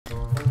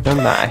Don't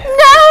die.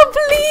 No,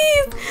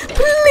 please!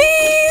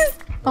 Please!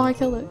 Oh, I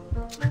killed it.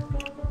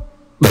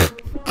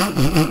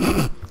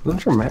 So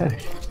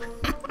dramatic.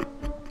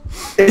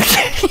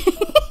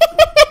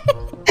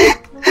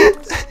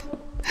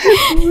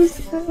 What was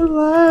that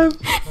laugh?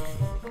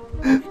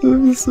 It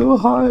was so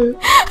hot.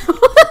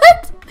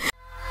 What?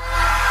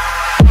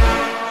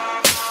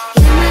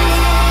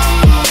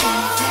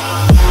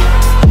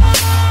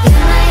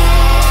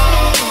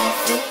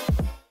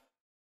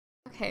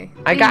 Okay.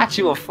 I got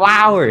you a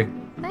flower.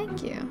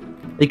 Thank you.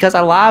 Because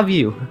I love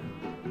you.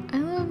 I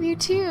love you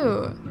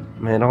too.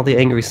 Man, all the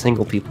angry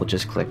single people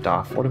just clicked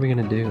off. What are we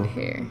gonna do?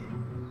 Here.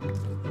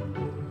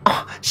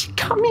 Oh, she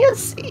got me a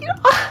seed.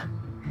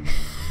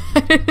 I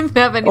didn't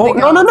have anything Oh,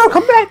 no, else. no, no,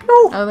 come back,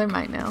 no. Oh, they're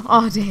mine now.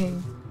 Oh,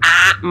 dang.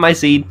 Ah, my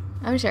seed.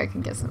 I'm sure I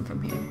can get some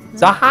from here.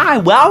 So, hi,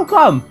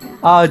 welcome.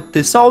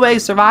 The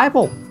Soulmate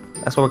Survival.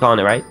 That's what we're calling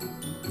it, right?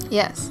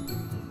 Yes.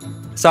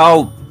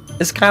 So,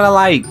 it's kind of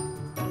like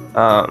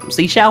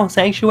Seashell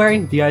Sanctuary.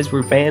 If you guys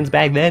were fans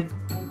back then.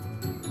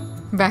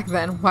 Back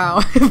then, wow.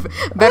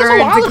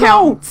 Veterans while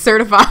account ago.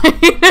 certified.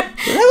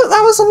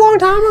 That was a long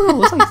time ago. It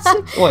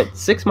was like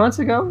 6 months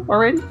ago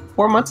already?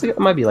 4 months ago? It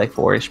might be like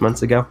 4-ish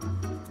months ago.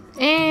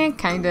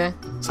 Kinda.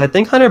 So I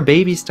think Hunter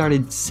Baby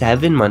started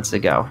 7 months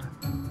ago.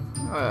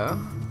 Oh.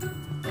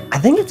 I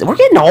think we're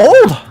getting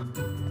old.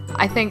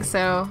 I think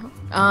so.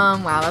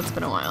 Wow, that's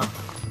been a while.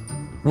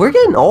 We're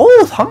getting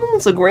old. I'm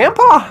almost a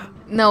grandpa.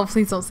 No,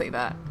 please don't say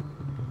that.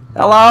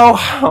 Hello,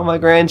 all my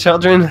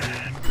grandchildren.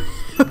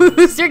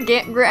 Who's your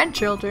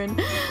grandchildren?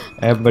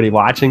 Everybody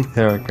watching,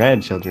 they're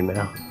grandchildren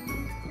now.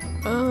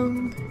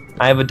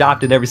 I have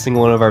adopted every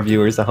single one of our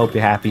viewers. I hope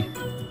you're happy.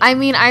 I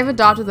mean, I've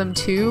adopted them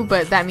too,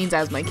 but that means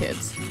as my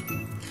kids.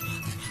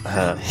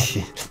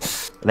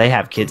 They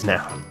have kids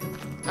now.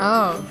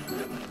 Oh.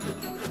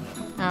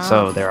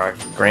 So there are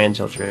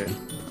grandchildren.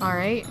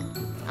 Alright.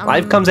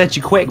 Life comes at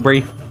you quick,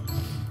 Bri.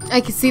 I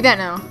can see that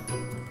now.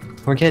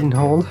 We're getting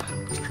old.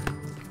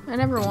 I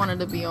never wanted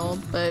to be old,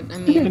 but I You're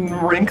mean... getting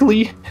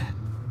wrinkly.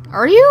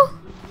 Are you?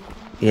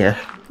 Yeah.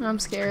 I'm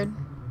scared.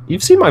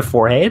 You've seen my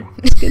forehead.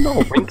 It's getting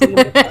all wrinkly.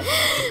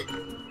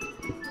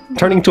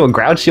 Turning into a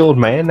grouchy old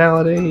man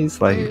nowadays.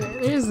 Like,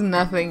 There's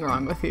nothing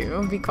wrong with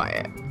you. Be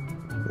quiet.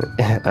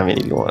 I mean,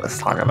 if you want to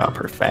talk about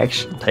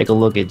perfection, take a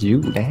look at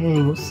you.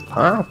 Dang, what's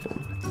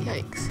poppin'?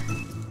 Yikes.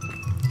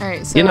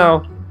 Alright, so... You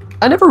know,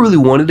 I never really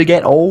wanted to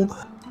get old.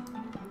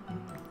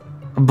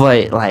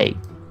 But, like,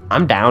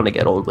 I'm down to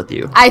get old with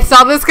you. I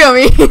saw this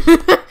coming!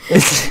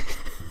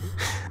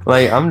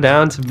 Like, I'm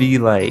down to be,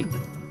 like,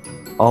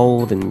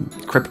 old and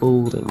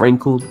crippled and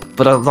wrinkled.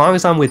 But as long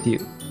as I'm with you.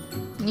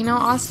 You know,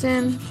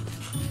 Austin...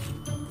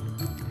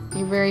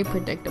 You're very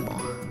predictable.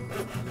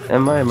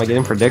 Am I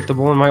getting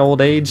predictable in my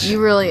old age?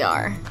 You really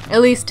are.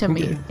 At least to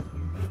me.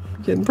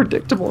 Getting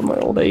predictable in my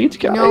old age,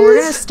 guys. No, we're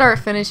gonna start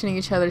finishing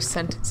each other's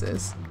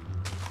sentences.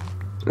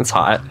 It's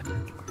hot.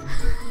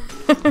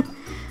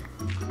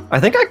 I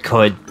think I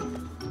could.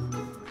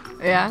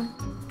 Yeah?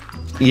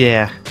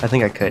 Yeah, I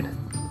think I could.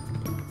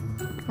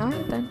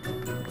 Alright then.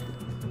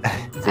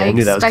 See, I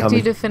knew that was expect you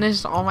coming. to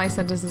finish all my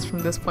sentences from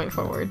this point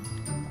forward.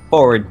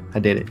 Forward. I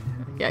did it.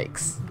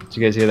 Yikes. Did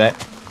you guys hear that?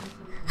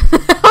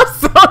 That was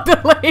so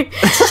delayed.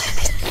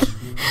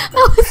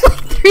 That was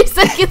like 3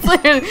 seconds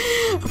later.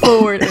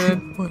 Forward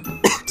and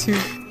 1, 2,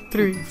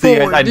 3, See,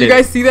 forward. I Do you did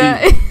guys it. see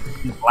that?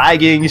 She's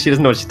lagging. She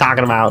doesn't know what she's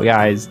talking about,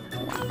 guys.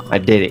 I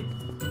did it.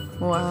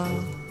 Wow.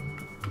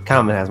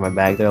 Comment has my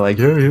back. They're like,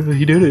 yeah,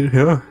 he did it.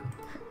 Yeah.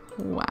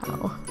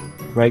 Wow.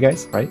 Right,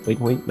 guys? Right?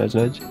 Wait, nudge,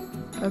 nudge.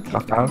 Okay.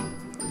 Off down.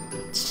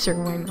 Sure,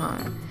 why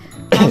not?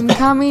 I'm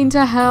coming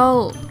to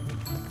help.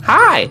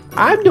 Hi,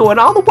 I'm doing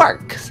all the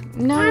work.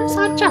 No. I'm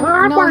such a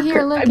hard no, worker.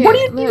 Here, look What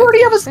it, do you look.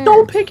 already have a There.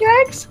 stone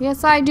pickaxe?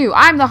 Yes, I do.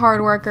 I'm the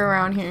hard worker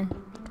around here.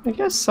 I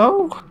guess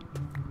so.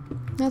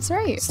 That's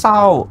right.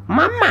 So,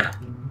 mama,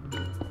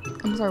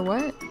 I'm sorry,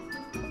 what?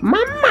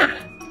 mama.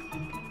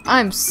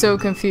 I'm so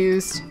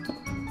confused.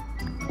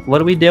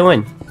 What are we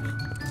doing?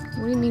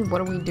 What do you mean,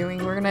 what are we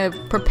doing? We're gonna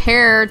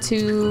prepare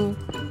to...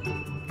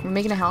 We're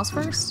making a house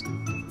first?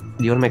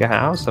 Do you want to make a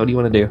house? What do you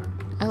want to do?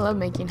 I love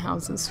making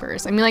houses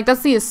first. I mean, like,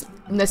 that's the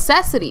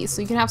necessity,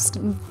 so you can have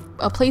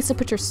a place to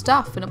put your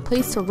stuff and a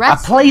place to A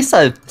rest. place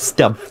of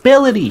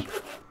stability.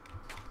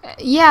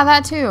 Yeah,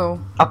 that too.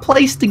 A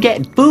place to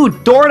get food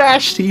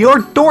DoorDash to your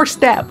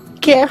doorstep. You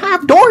can't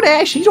have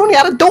DoorDash. You don't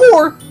got a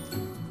door.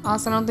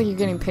 Austin, I don't think you're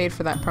getting paid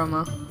for that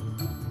promo.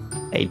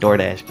 Hey,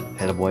 DoorDash,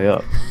 hit a boy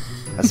up.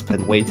 I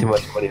spent way too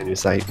much money on your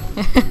site.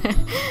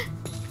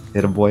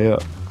 Hit a boy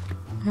up.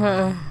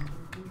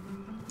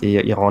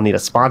 You all need a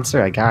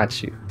sponsor? I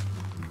got you.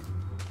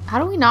 How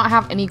do we not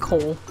have any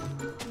coal?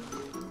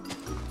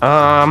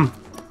 I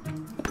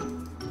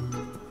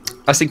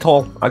see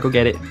coal. I'll go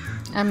get it.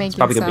 I'm making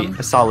Probably some. gonna be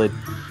a solid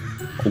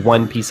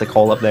 1 piece of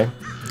coal up there.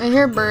 I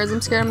hear birds.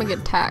 I'm scared I'm gonna get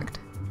attacked.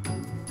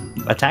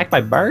 Attacked by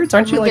birds?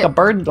 Aren't you like a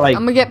bird? Like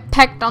I'm gonna get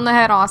pecked on the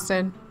head,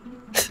 Austin.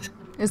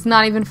 It's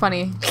not even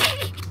funny.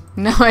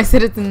 No, I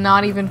said it's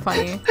not even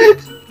funny.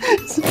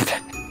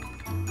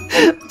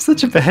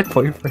 such a bad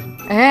boyfriend.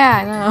 Yeah,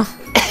 I know.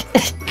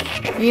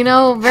 You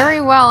know,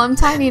 very well. I'm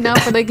tiny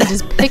enough where they could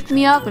just pick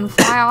me up and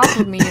fly off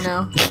with me, you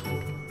know.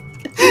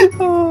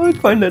 Oh, I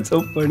find that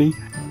so funny.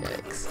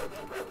 Yikes.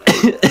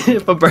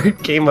 If a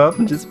bird came up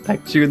and just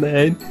pecked you in the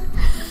head.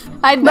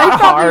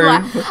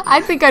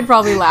 I think I'd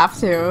probably laugh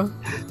too.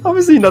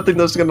 Obviously nothing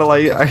that's gonna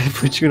like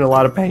put you in a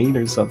lot of pain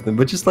or something,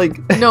 but just like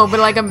no,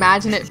 but like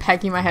imagine it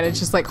pecking my head. It's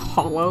just like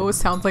hollow. It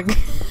sounds like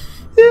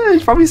yeah,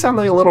 it probably sounds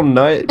like a little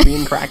nut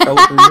being cracked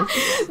open.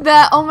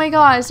 That oh my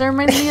gosh, that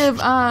reminds me of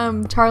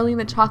Charlie and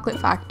the Chocolate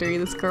Factory.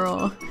 This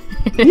girl.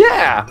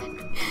 Yeah.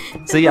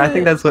 So yeah, I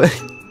think that's what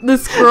the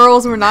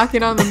squirrels were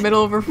knocking on the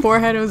middle of her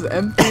forehead. It was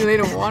empty. They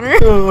didn't want her.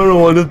 Oh, I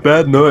don't want this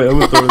bad nut. I'm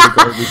gonna throw it in the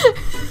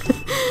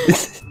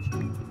garbage.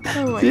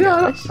 Oh my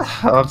yeah,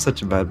 gosh. I'm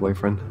such a bad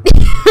boyfriend.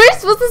 We're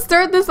supposed to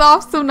start this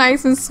off so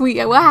nice and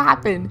sweet. What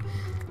happened?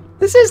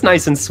 This is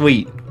nice and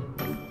sweet.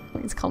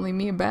 He's calling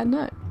me a bad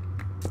nut.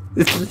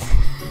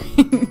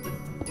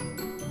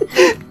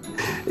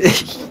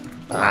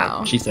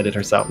 Wow. She said it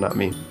herself, not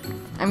me.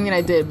 I mean,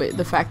 I did, but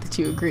the fact that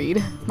you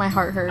agreed, my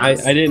heart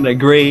hurts. I didn't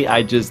agree.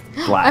 I just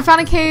laughed. I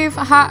found a cave.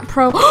 Hot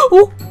pro.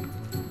 Ooh.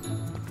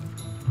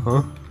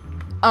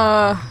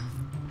 Huh?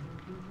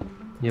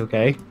 You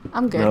okay?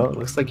 I'm good. No, it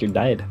looks like you're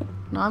dead.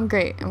 No, I'm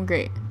great. I'm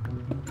great.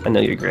 I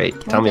know you're great.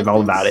 Can Tell I me get all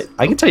this? about it.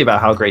 I can tell you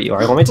about how great you are.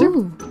 Want me to?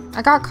 Ooh,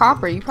 I got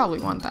copper. You probably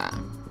want that.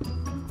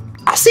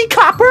 I see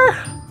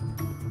copper!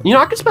 You know,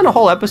 I could spend a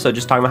whole episode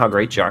just talking about how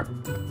great you are.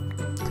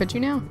 Could you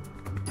now?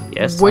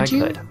 Yes, Would I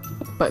you? could.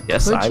 But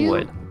Yes, could I you?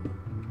 would.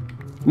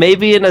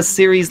 Maybe in a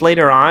series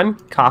later on.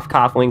 Cough,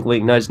 cough, wink,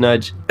 wink, nudge,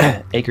 nudge.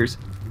 Acres.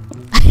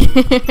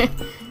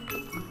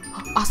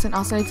 Austin,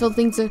 I feel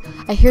things.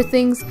 I hear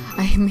things.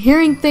 I am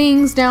hearing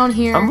things down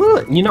here. I'm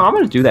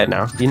gonna do that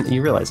now.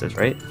 You realize this,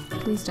 right?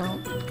 Please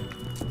don't.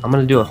 I'm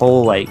gonna do a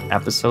whole like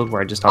episode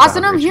where I just talk Austin,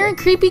 about how I'm great you hearing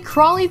creepy,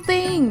 crawly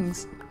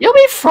things. are. You'll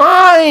be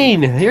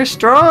fine. You're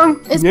strong.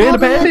 It's You're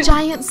probably a independent.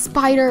 giant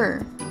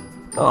spider.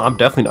 Oh, I'm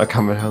definitely not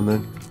coming down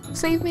then.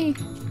 Save me.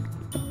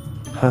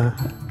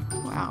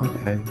 Wow.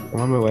 Okay, I'm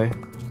on my way.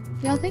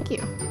 Yeah, thank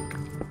you.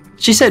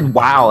 She said,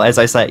 "Wow," as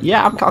I said,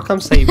 "Yeah, I'll come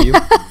save you.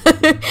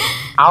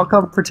 I'll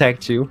come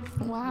protect you."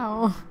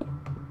 Wow.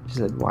 She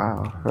said,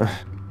 "Wow."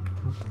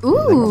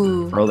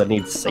 Ooh. Girl that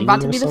needs saving.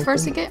 About to or be the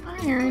first to something?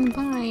 get iron.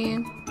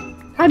 Bye.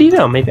 How do you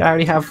know? Maybe I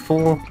already have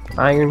full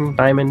iron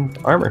diamond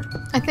armor.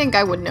 I think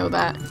I would know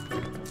that.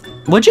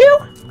 Would you?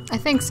 I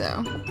think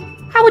so.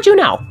 How would you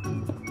know?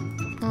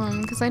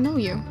 Because I know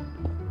you.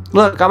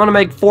 Look, I'm gonna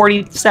make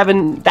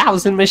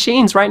 47,000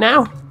 machines right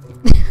now.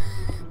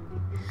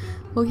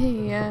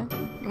 Okay, yeah.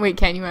 Wait,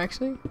 can you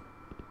actually?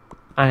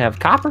 I have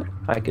copper.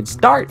 I could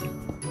start.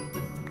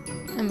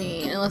 I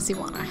mean, unless you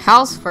want a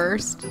house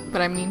first.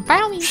 But I mean, by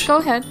all means, go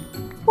ahead.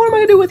 What am I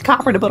gonna do with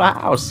copper to build a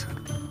house?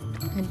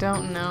 I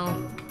don't know.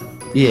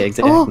 Yeah,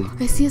 exactly. Oh,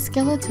 I see a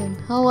skeleton.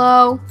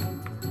 Hello.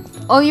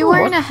 Oh, you're Oh,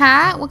 wearing what? a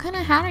hat? What kind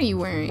of hat are you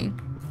wearing?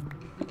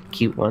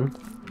 Cute one,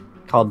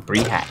 called Bri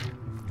hat.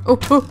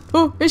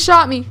 Oh, it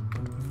shot me.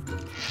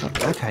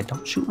 Okay,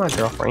 don't shoot my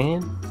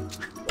girlfriend.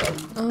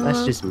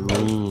 That's just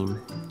mean.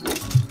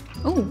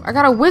 Oh, I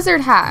got a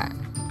wizard hat.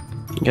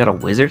 You got a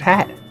wizard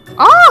hat?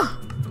 Oh!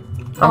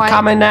 I'm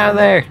coming down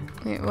there.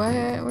 Wait, what?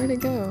 Where'd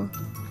it go?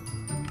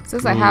 It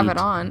says I have it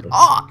on.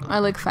 Oh, I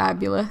look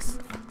fabulous.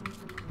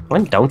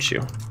 When don't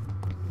you?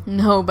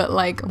 No, but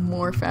like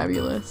more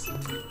fabulous.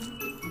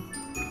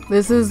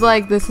 This is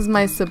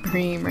my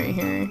supreme right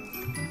here.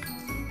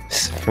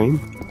 Supreme?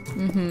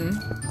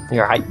 Mm-hmm.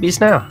 You're a hype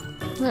beast now.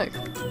 Look.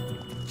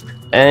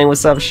 Hey,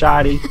 what's up,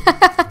 Shoddy?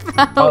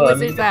 Oh,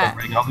 wizard's hat.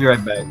 I'll be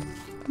right back.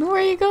 Where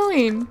are you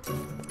going?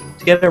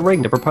 To get a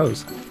ring to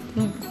propose.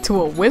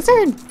 To a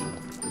wizard?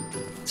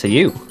 To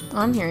you.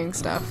 I'm hearing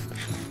stuff.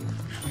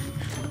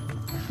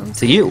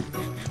 To you.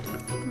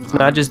 It's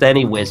not just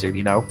any wizard,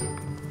 you know?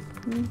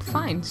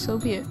 Fine, so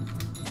be it.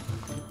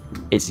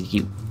 It's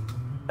you.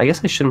 I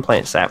guess I shouldn't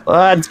plant sap.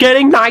 It's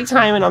getting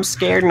nighttime and I'm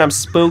scared and I'm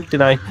spooked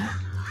and I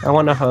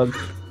want a hug.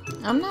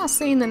 I'm not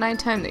seeing the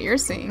nighttime that you're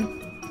seeing.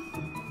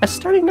 It's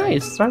starting night.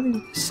 It's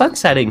starting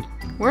sunsetting.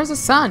 Where's the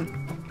sun?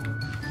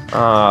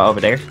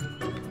 Over there.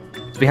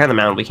 It's behind the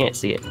mountain. We can't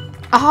see it.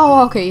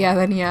 Oh, okay, yeah,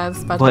 then yeah,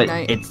 it's about to be But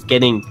night. it's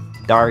getting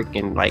dark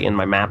and like in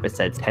my map it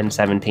says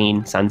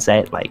 10:17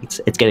 sunset. Like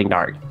it's getting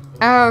dark.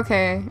 Oh,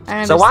 okay.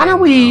 I So why don't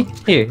we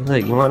understand here?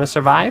 Look, you want to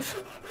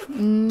survive?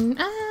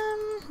 now.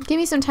 Give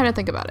me some time to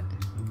think about it.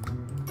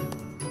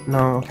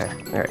 No. Okay.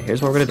 All right.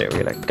 Here's what we're gonna do.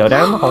 We're gonna go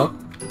down the hole.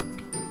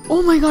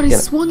 Oh my god, he Get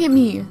it. swung at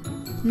me.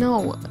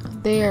 No,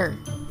 there.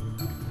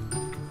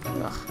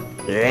 Ugh,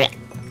 Blech.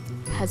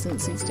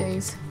 peasants these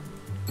days.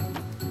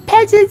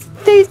 Peasants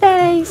these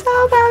days.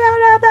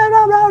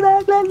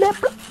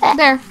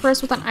 There,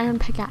 first with an iron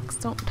pickaxe.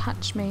 Don't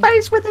touch me.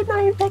 Face with a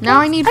knife. Now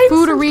I need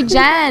food to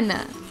regen.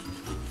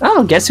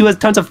 Oh, guess who has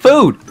tons of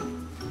food?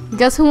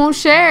 Guess who won't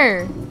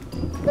share?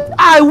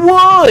 I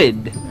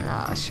would.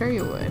 Ah, sure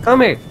you would.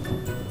 Come here.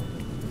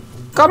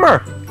 Come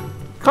here.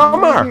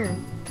 Come Right here. here.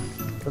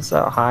 What's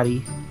up,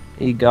 hottie?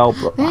 Here you go.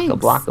 Blocka, Thanks.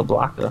 blocka,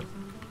 blocka.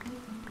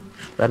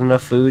 Is that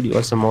enough food? You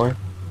want some more?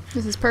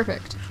 This is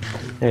perfect.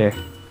 Here.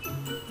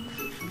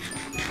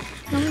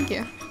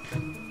 you.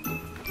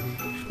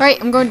 Alright,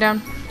 I'm going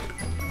down.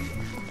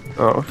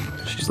 Oh,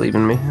 she's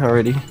leaving me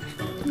already.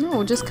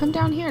 No, just come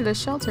down here, the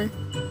shelter.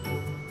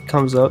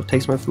 Comes up,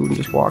 takes my food, and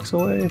just walks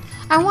away.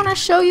 I want to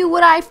show you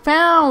what I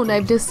found.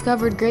 I've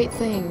discovered great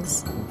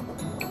things.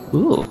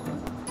 Ooh.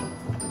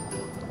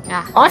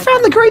 Yeah. Oh, I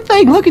found the great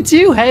thing. Look at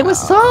you. Hey,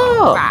 what's up?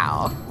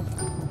 Wow.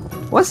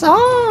 What's up?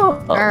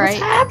 All right.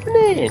 What's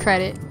happening?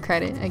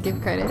 Credit. I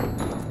give credit.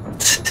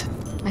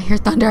 I hear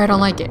thunder. I don't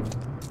like it.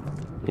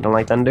 You don't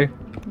like thunder?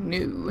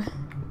 No.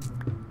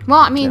 Well,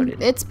 I mean,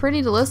 Noted. it's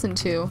pretty to listen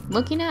to.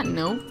 Looking at,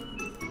 no.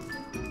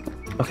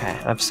 Okay,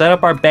 I've set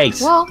up our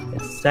base. Well,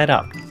 It's set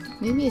up.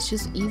 maybe it's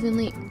just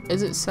evenly.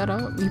 Is it set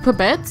up? You put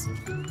beds?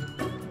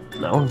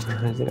 No,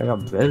 I think I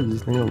got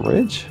beds. I think I'm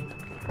rich.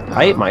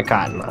 I ate my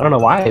cotton. I don't know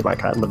why I ate my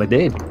cotton, but I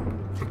did.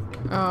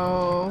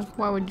 Oh,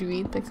 why would you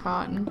eat the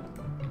cotton?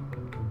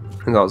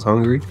 I think I was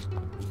hungry.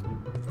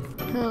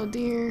 Oh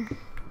dear.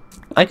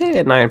 I can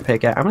get an iron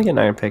pickaxe. I'm gonna get an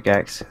iron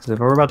pickaxe. So if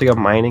we're about to go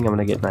mining, I'm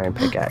gonna get an iron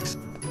pickaxe.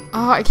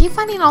 Oh, I keep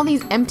finding all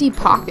these empty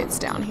pockets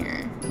down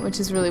here, which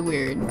is really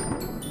weird.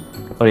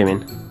 What do you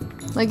mean?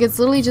 Like, it's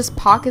literally just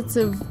pockets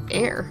of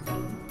air.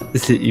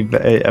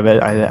 I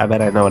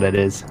bet I know what it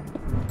is.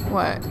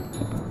 What?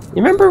 You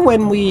remember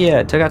when we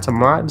took out some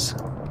mods?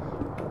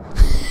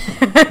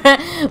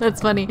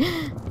 That's funny.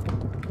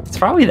 It's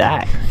probably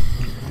that.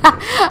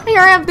 Here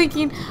I am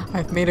thinking,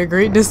 I've made a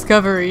great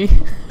discovery.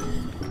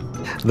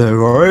 The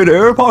right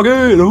air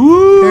pocket.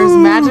 Woo! There's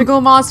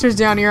magical monsters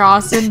down here,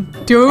 Austin.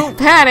 Don't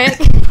panic.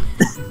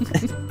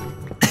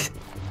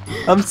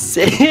 I'm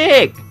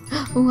sick.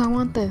 Ooh, I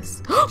want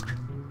this.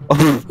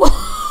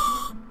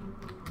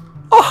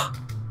 Oh.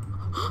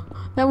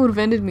 That would have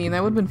ended me.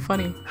 That would have been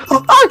funny.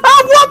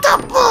 What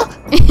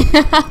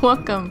the fuck?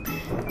 Welcome.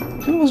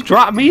 You almost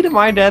dropped me to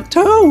my death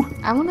too.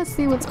 I want to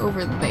see what's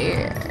over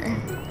there.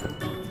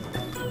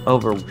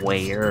 Over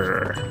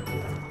where?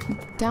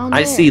 Down there.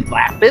 I see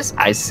lapis,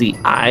 I see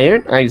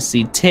iron, I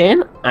see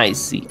tin, I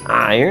see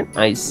iron,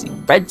 I see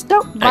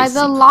redstone, By I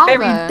the see lava.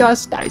 fairy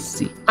dust, I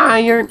see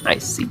iron, I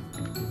see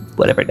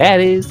whatever that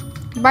is.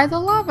 By the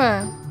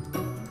lava.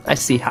 I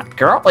see hot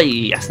girl.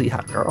 I see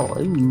hot girl.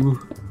 Ooh.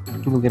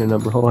 We'll get a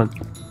number. Hold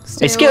on.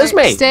 Stay Excuse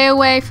away, me. Stay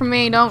away from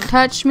me. Don't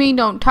touch me.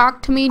 Don't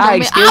talk to me. Don't Hi,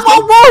 ma- excuse me.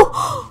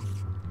 Whoa!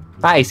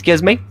 Hi,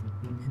 excuse me.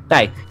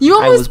 Hi. You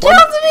I almost was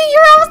killed me.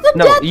 You're almost the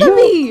No, death you- of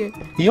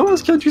me. You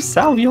almost killed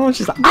yourself. You almost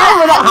just like, Move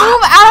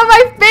out of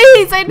my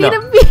face. I need No.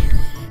 a be.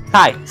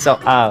 Hi. So,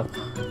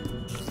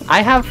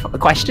 I have a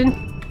question.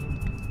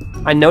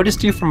 I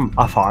noticed you from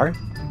afar,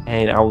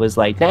 and I was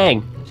like,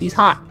 dang, she's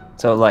hot.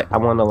 So, like, I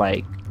want to,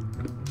 like,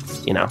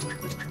 you know.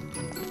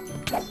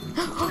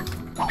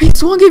 He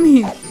swung at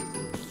me.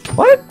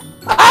 What?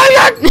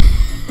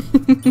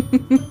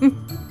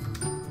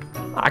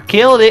 I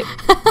killed it.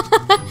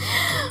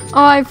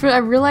 Oh, I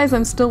realize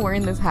I'm still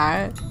wearing this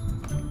hat.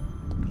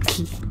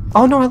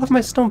 Oh no, I left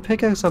my stone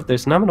pickaxe up there,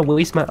 so now I'm gonna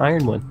waste my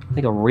iron one.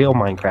 Like a real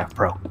Minecraft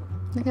pro.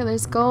 Look at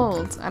there's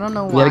gold. I don't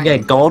know You why. gotta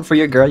get gold for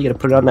your girl, you gotta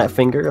put it on that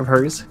finger of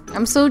hers.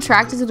 I'm so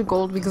attracted to the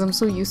gold because I'm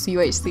so used to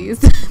UHCs.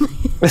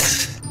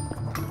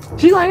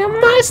 She's like, I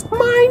must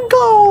mine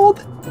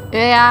gold!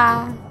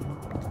 Yeah.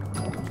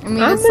 I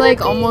mean, I'm it's gonna like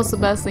be- almost the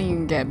best thing you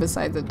can get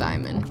besides a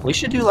diamond. We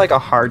should do like a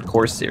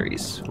hardcore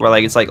series, where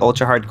like it's like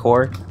ultra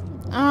hardcore.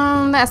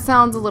 That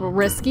sounds a little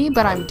risky,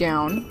 but I'm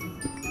down.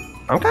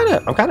 I'm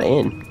kinda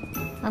in.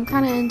 I'm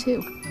kind of in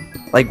too.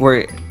 Like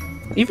we're,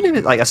 even if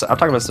it, like, I'm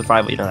talking about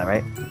survival, you know that,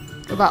 right?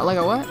 About like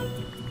a what?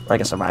 Like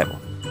a survival.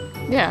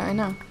 Yeah, I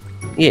know.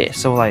 Yeah,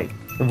 so like,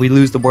 if we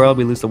lose the world,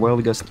 we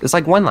go, it's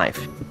like one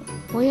life.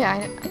 Well, yeah,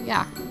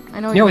 I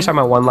know. What You always mean.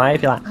 talk about one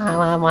life, you're like, I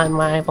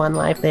want one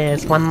life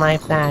this, one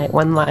life that,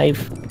 one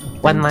life,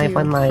 one Thank life, you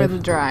one life. for the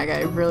drag.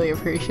 I really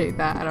appreciate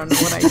that. I don't know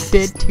what I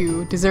did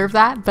to deserve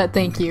that, but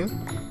thank you.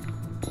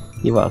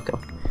 You're welcome.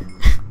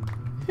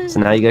 So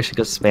now you guys should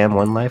go spam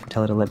one life and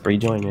tell her to let Bri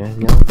join you.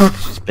 You know,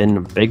 she's been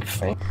a big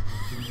fan.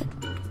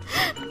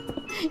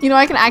 You know,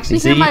 I can actually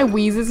You hear see? my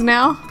wheezes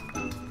now.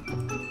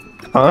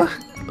 Huh?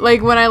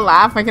 Like when I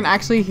laugh, I can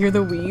actually hear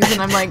the wheeze,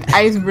 and I'm like,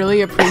 I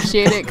really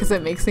appreciate it because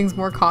it makes things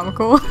more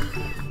comical.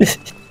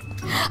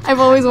 I've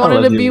always wanted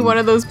love to you. be one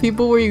of those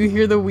people where you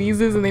hear the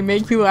wheezes and they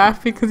make you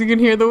laugh because you can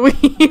hear the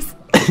wheeze.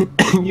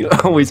 You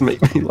always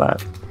make me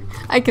laugh.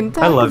 I can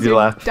tell. I love 'cause your you're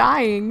laugh.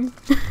 Dying.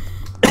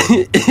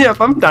 Yeah,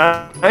 if I'm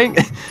dying,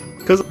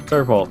 because it's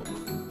her fault.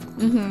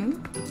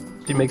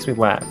 Mm-hmm. She makes me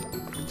laugh.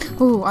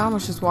 Ooh, I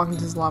almost just walked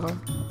into this lava.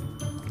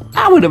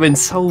 That would have been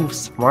so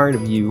smart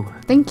of you.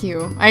 Thank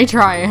you. I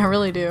try. I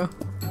really do.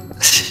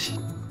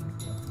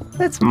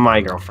 That's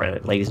my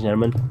girlfriend, ladies and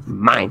gentlemen.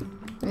 Mine.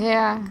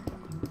 Yeah.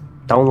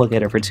 Don't look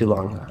at her for too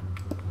long.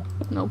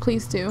 No,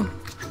 please do.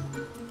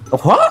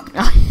 What?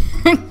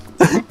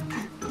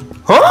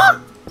 Huh?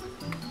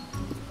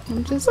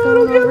 I'm just I going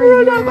don't get over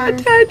rid of my here.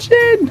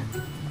 attention.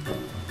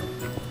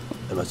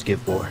 I must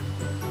give more.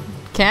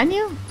 Can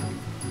you?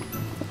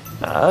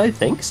 I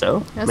think so.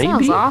 That Maybe.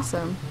 sounds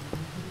awesome.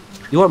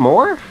 You want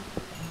more?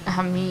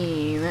 I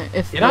mean,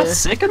 if You're not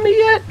sick of me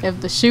yet?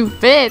 if the shoe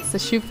fits, the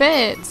shoe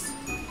fits.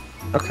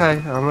 Okay,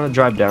 I'm gonna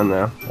drive down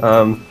now.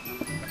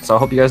 So I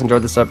hope you guys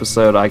enjoyed this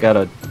episode. I got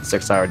a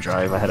 6-hour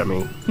drive ahead of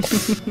me.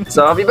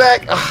 So I'll be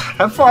back.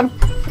 Have fun.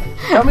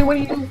 Tell me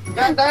when you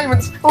got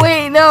diamonds.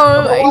 Wait,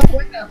 no.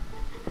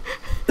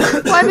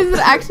 Why does it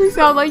actually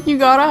sound like you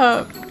got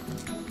up?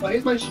 Well,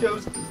 here's my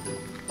shoes.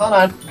 Hold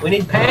on. We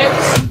need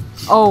pants.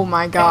 Oh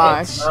my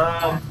gosh.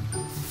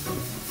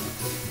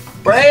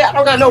 Bray, I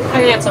don't got no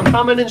pants. I'm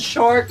coming in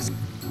shorts.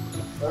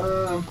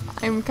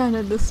 I'm kind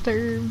of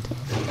disturbed.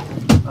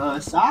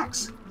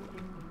 Socks?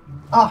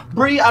 Oh,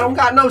 Bree, I don't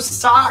got no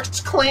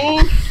socks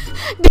clean.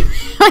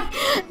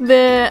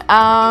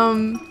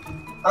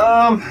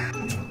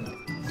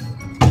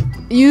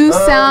 You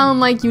sound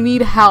like you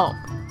need help.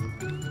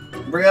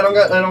 Bree, I don't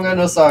got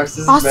no socks.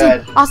 This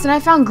Austin, is bad. Austin,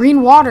 I found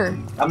green water.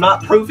 I'm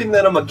not proving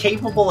that I'm a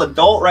capable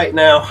adult right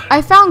now.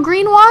 I found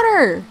green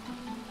water.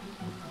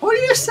 What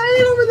are you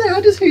saying over there?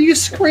 I just hear you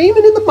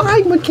screaming in the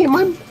mic. My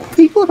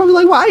people are probably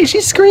like, why is she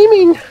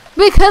screaming?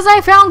 Because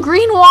I found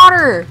green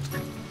water.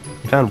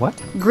 You found what?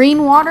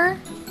 Green water?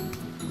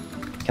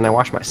 Can I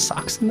wash my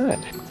socks in that?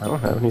 I don't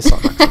have any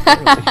socks.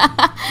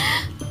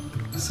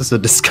 This is a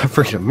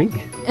discovery to me.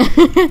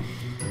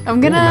 I'm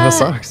gonna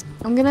socks.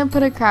 I'm gonna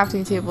put a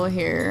crafting table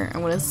here.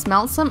 I'm gonna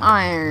smelt some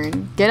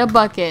iron, get a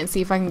bucket, and see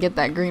if I can get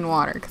that green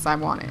water, because I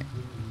want it.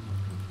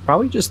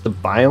 Probably just the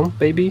biome,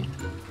 baby.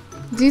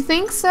 Do you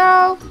think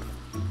so?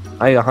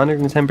 I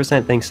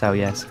 110% think so,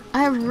 yes.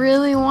 I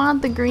really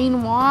want the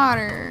green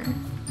water.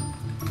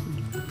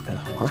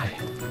 Why?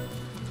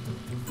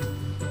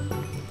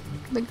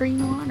 The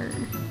green water.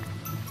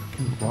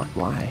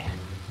 Why?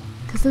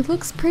 Because it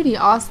looks pretty,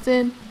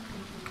 Austin.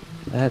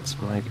 That's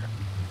my...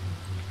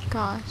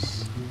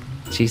 Gosh.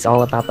 She's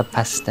all about the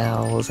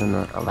pastels and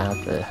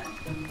about the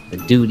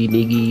duty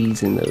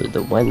diggies and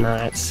the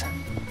whatnots.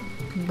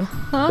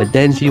 Huh? But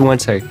then she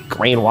wants her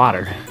green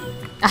water.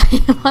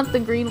 I want the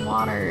green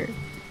water.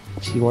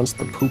 She wants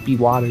the poopy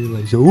water.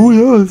 Like, oh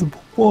yeah, it's the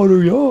poop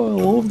water. Yeah, I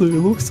love it.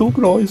 It looks so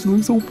nice. It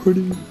looks so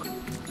pretty.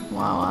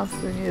 Wow,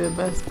 Austin, you're the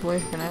best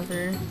boyfriend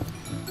ever.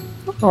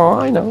 Oh,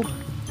 I know.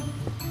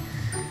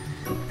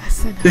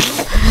 That's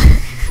enough.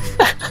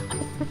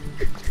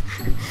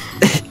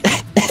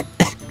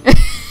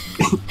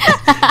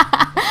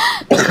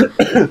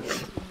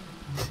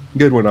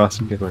 Good one,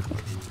 Austin. Good one.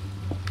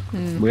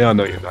 We all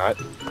know you're not.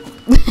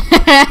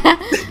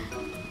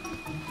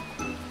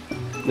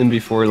 And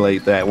before,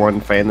 like, that one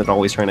fan that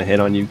always trying to hit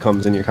on you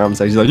comes in your comment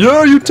section, he's like,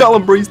 yeah, you tell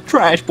him Bree's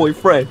trash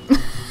boyfriend.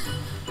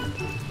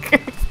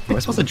 Am I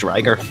supposed to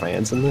drag our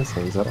fans in this?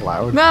 Is that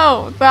allowed?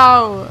 No,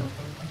 no.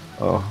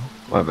 Oh,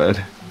 my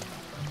bad.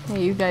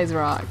 Hey, you guys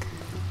rock.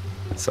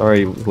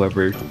 Sorry,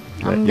 whoever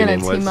I'm your gonna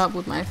name was. team up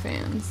with my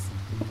fans.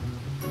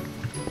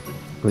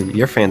 Well,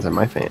 your fans are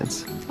my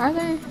fans. Are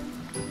they?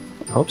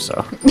 I hope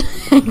so.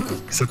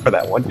 Except for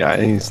that one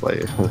guy, he's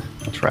like,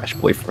 trash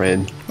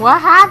boyfriend. What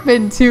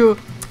happened to...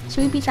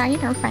 Should we be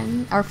dragging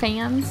our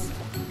fans?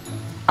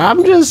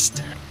 I'm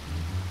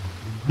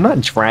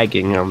not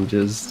dragging, I'm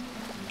just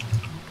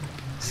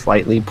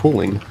slightly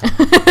pulling.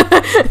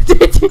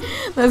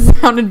 That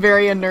sounded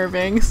very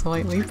unnerving.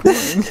 Slightly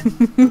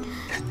pulling.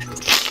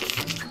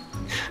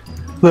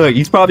 Look,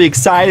 he's probably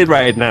excited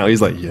right now.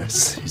 He's like,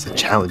 yes, he's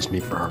challenged me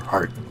for her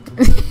heart.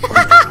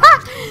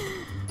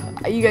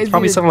 You guys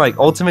Probably some like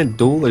ultimate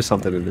duel or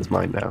something in his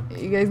mind now.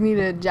 You guys need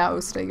a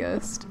joust, I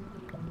guess.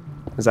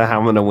 Is that how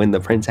I'm gonna win the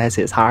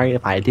princess's heart,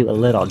 if I do a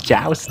little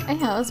joust?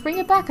 Yeah, let's bring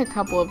it back a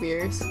couple of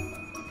years.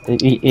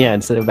 Yeah,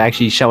 instead of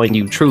actually showing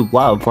you true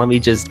love, let me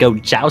just go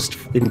joust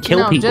and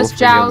kill people just for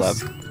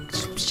joust. your love.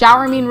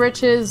 Shower me in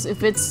riches.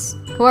 If it's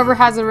whoever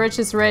has the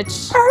richest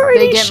rich,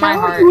 they get my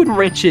heart. You in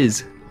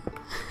riches.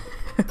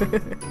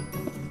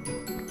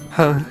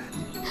 Huh.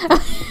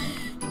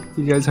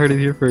 You guys heard it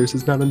here first.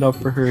 It's not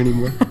enough for her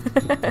anymore.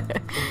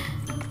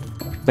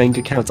 Bank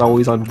account's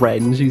always on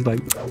red, and she's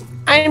like,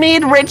 I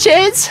need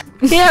riches.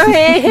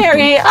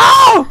 Here.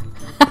 Oh!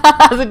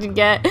 That's what you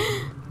get.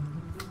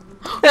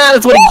 Yeah,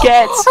 that's what he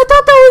gets. I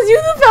thought that was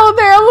you that fell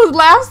there. I almost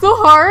laughed so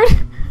hard.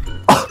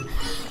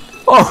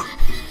 Oh.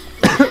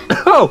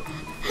 Oh.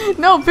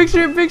 No,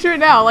 picture it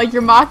now. Like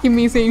you're mocking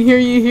me, saying hear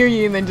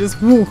ye, and then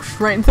just whoosh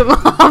right into the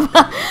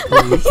lava.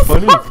 That's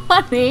funny. so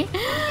funny.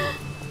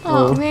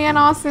 Oh man,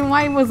 Austin,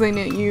 why wasn't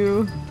it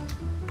you?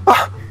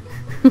 I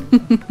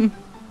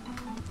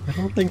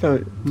don't think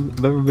I've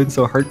ever been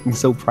so hurt and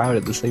so proud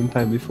at the same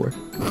time before.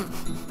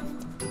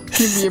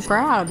 You're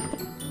proud.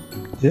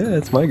 Yeah,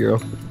 it's my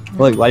girl.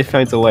 Look, life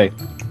finds a way.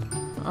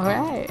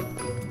 Alright.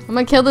 I'm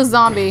gonna kill this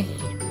zombie.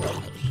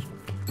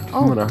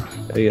 I'm gonna,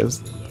 I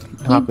guess,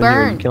 hop in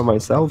here and kill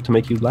myself to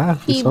make you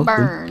laugh or He something.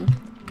 burned.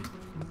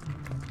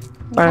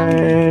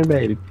 Burn,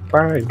 baby,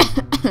 burn.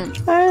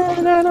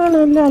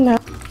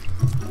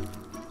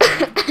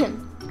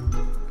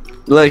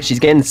 Look, she's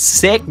getting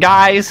sick,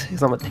 guys.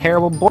 Because I'm a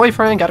terrible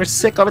boyfriend. Got her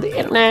sick over the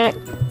internet.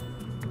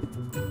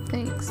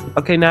 Thanks.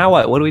 Okay, now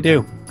what? What do we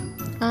do?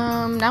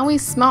 Now we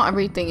smelt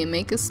everything and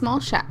make a small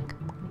shack.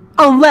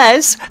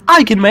 Unless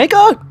I can make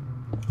a...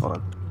 Hold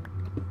on.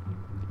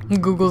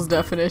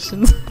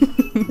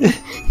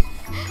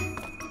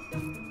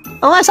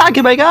 Unless I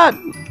can make it.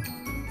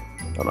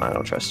 Hold on, I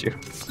don't trust you.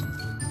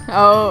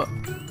 Oh.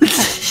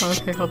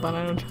 Okay, hold on.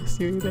 I don't trust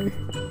you either.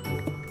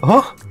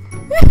 Oh.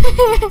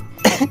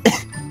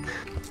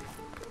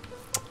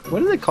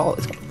 What is it called?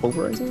 It's called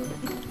pulverizing?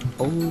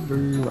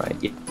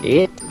 Override.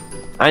 Yeah.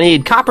 I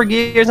need copper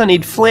gears, I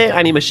need flint,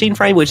 I need machine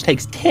frame, which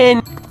takes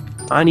 10.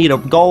 I need a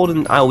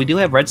golden. Oh, we do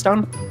have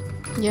redstone?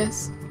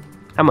 Yes.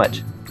 How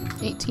much?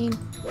 18.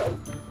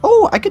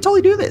 Oh, I could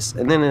totally do this.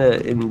 And then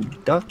in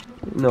duct.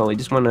 No, we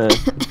just want to.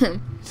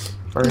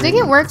 You think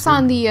it works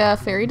on the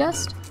fairy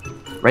dust?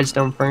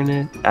 Redstone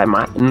furnace? I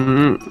might.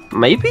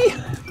 Maybe?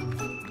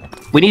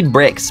 We need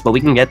bricks, but we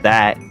can get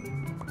that.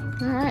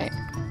 Alright.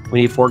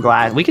 We need 4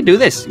 glass. We can do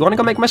this. You want to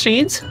go make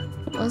machines?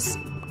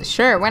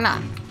 Sure, why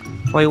not?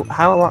 Wait,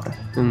 how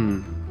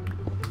long?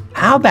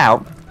 How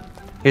about,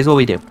 here's what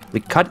we do. We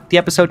cut the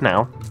episode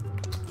now,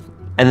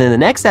 and then the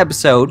next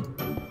episode,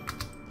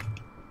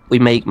 we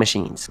make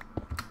machines.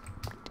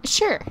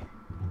 Sure.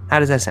 How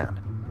does that sound?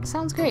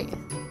 Sounds great.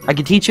 I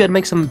can teach you how to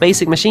make some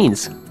basic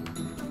machines.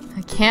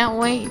 I can't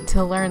wait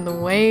to learn the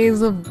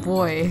ways of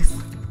boys.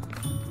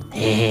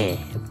 Yeah,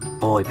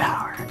 boy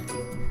power.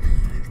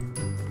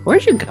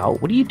 Where'd you go?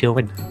 What are you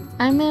doing?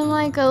 I'm in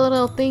like a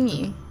little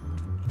thingy.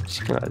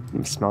 She's gonna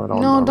smell it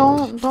all. No,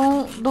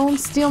 don't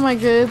steal my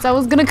goods. I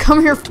was gonna come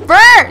here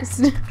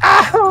first.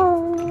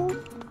 Ow!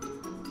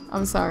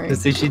 I'm sorry.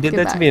 See, she did Get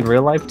that back. to me in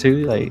real life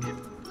too. Like,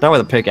 not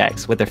with a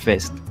pickaxe, with her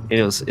fist.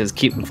 It was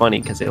cute and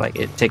funny because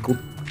it tickled.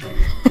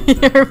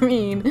 You're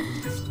mean.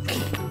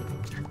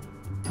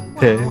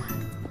 Wow.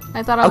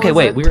 I thought I Okay, was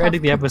wait. a We were tough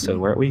ending the cookie. episode,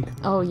 weren't we?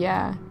 Oh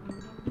yeah.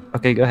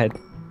 Okay, go ahead.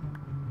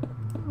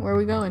 Where are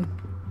we going?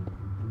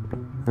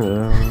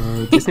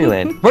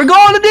 Disneyland. We're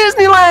going to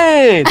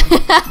Disneyland!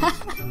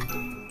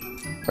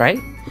 Right?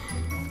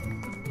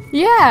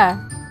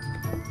 Yeah.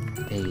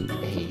 Hey.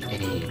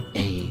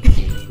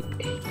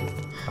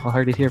 I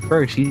heard it here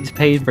first. She's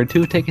paid for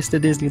 2 tickets to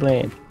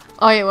Disneyland.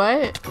 Oh wait,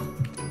 what?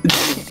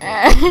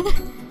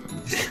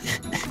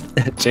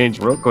 That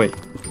changed real quick.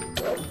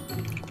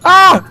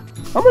 Ah!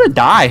 I'm gonna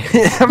die.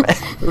 That's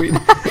what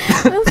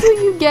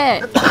you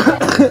get.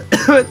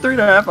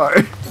 3.5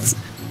 hours.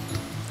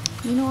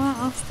 You know what,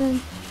 Austin?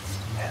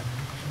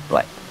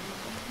 What?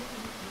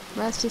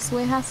 That's just the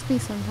way it has to be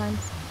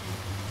sometimes.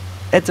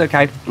 It's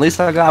okay. At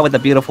least I got with a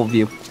beautiful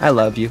view. I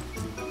love you.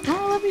 Oh,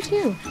 I love you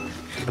too.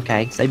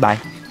 Okay, say bye.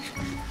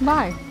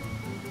 Bye.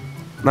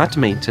 Not to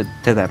me, to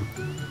them.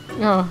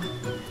 Oh.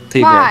 To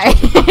you Bye.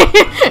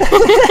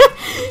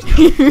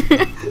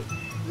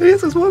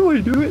 This is one way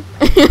to do it.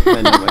 I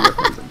know my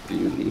girlfriend's a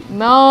beauty.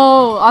 No,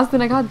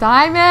 Austin, I got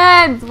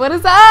diamonds. What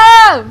is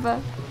up?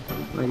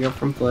 My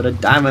girlfriend put a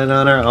diamond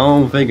on her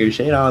own finger.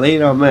 She don't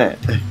need on that.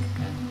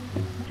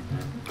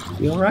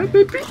 You alright,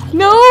 baby?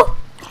 No.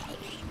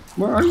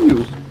 Where are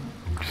you?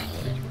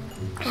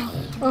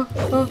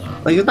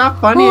 Oh. Like, it's not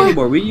funny Oh.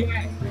 anymore. Where you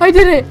at? I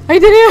did it. I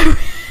did it.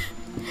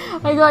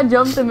 I got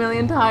jumped a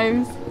million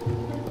times.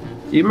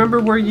 Do you remember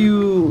where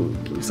you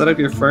set up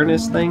your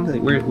furnace thing?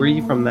 Like, where are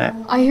you from that?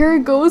 I hear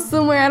it go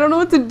somewhere. I don't know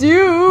what to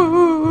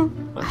do.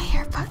 I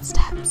hear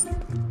footsteps.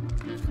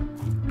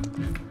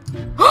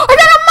 I got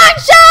a mine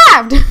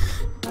shaft!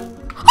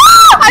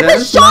 I've been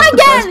That's shot not the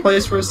best again!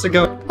 place for us to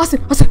go.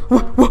 Austin,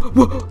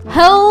 whoa.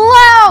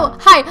 Hello!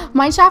 Hi,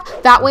 mine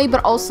shaft that way,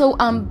 but also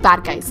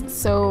bad guys.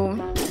 So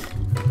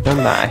Don't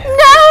die.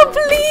 no,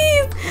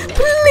 please!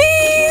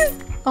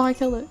 Oh, I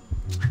killed it.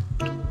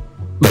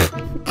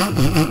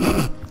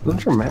 So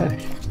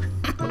dramatic.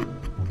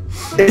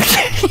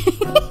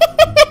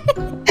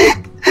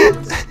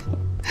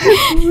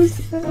 Who was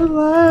that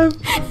alive?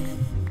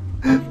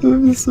 It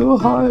was so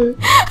hot.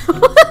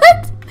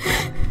 What?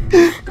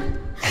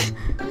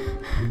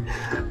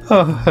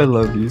 Oh, I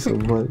love you so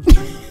much.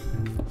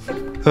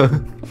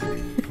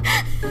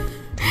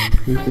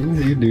 The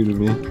things you do to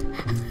me.